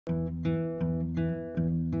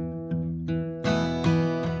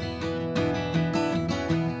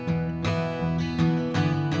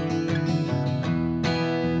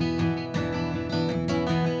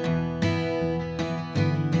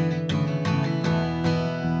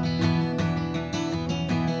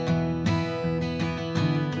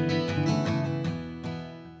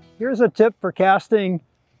Here's a tip for casting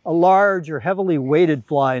a large or heavily weighted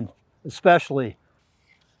fly, especially.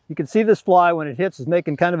 You can see this fly when it hits is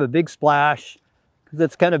making kind of a big splash because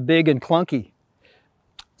it's kind of big and clunky.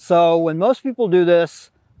 So when most people do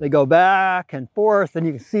this, they go back and forth, and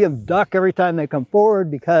you can see them duck every time they come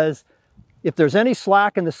forward, because if there's any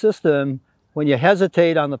slack in the system, when you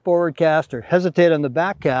hesitate on the forward cast or hesitate on the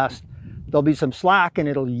back cast, there'll be some slack and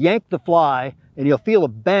it'll yank the fly, and you'll feel a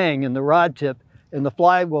bang in the rod tip, and the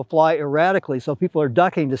fly will fly erratically. So people are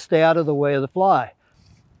ducking to stay out of the way of the fly.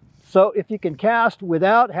 So if you can cast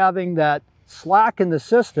without having that slack in the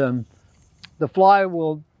system, the fly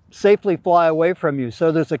will safely fly away from you.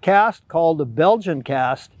 So there's a cast called a Belgian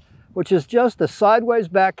cast, which is just a sideways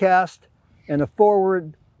back cast and a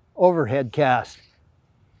forward overhead cast.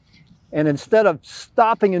 And instead of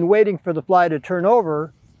stopping and waiting for the fly to turn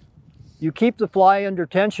over, you keep the fly under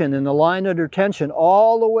tension and the line under tension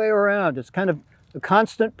all the way around. It's kind of a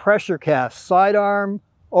constant pressure cast, sidearm,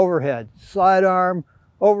 overhead, sidearm,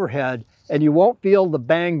 overhead, and you won't feel the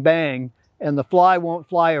bang bang, and the fly won't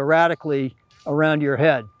fly erratically around your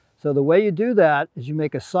head. So the way you do that is you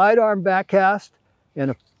make a sidearm back cast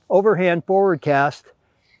and an overhand forward cast,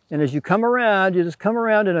 and as you come around, you just come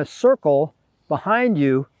around in a circle behind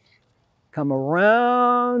you, come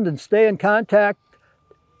around and stay in contact,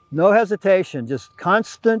 no hesitation, just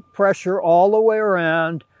constant pressure all the way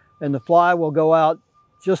around, and the fly will go out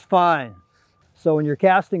just fine. So when you're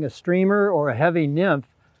casting a streamer or a heavy nymph,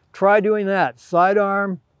 try doing that,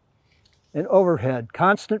 sidearm and overhead,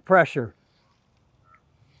 constant pressure.